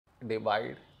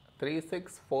divide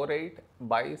 3648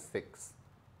 by 6.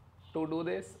 To do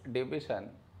this division,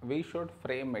 we should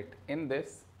frame it in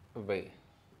this way.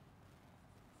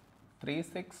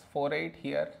 3648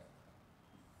 here,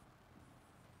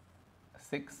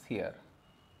 6 here.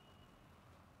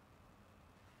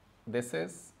 This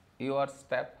is your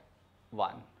step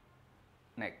 1.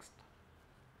 Next,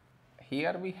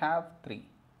 here we have 3,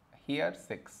 here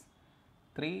 6,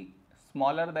 3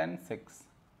 smaller than 6.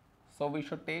 So we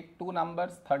should take two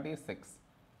numbers 36.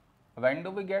 When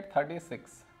do we get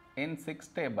 36? In 6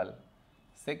 table,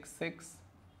 6, 6,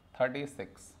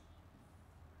 36.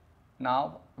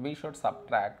 Now we should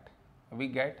subtract, we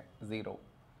get 0.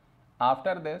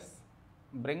 After this,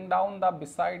 bring down the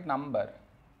beside number,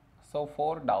 so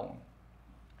 4 down.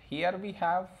 Here we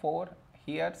have 4,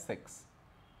 here 6.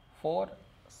 4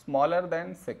 smaller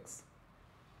than 6.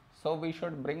 So we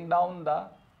should bring down the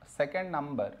second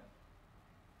number.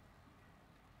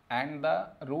 And the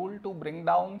rule to bring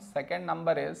down second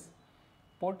number is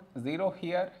put 0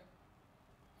 here,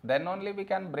 then only we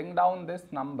can bring down this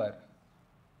number.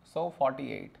 So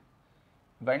 48.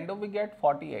 When do we get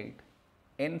 48?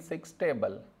 In 6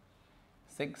 table,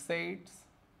 6 8s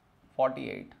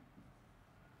 48.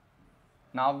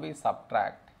 Now we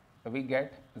subtract, we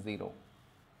get 0.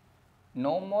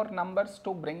 No more numbers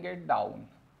to bring it down.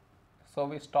 So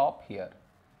we stop here.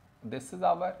 This is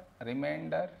our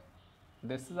remainder,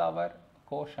 this is our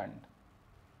quotient.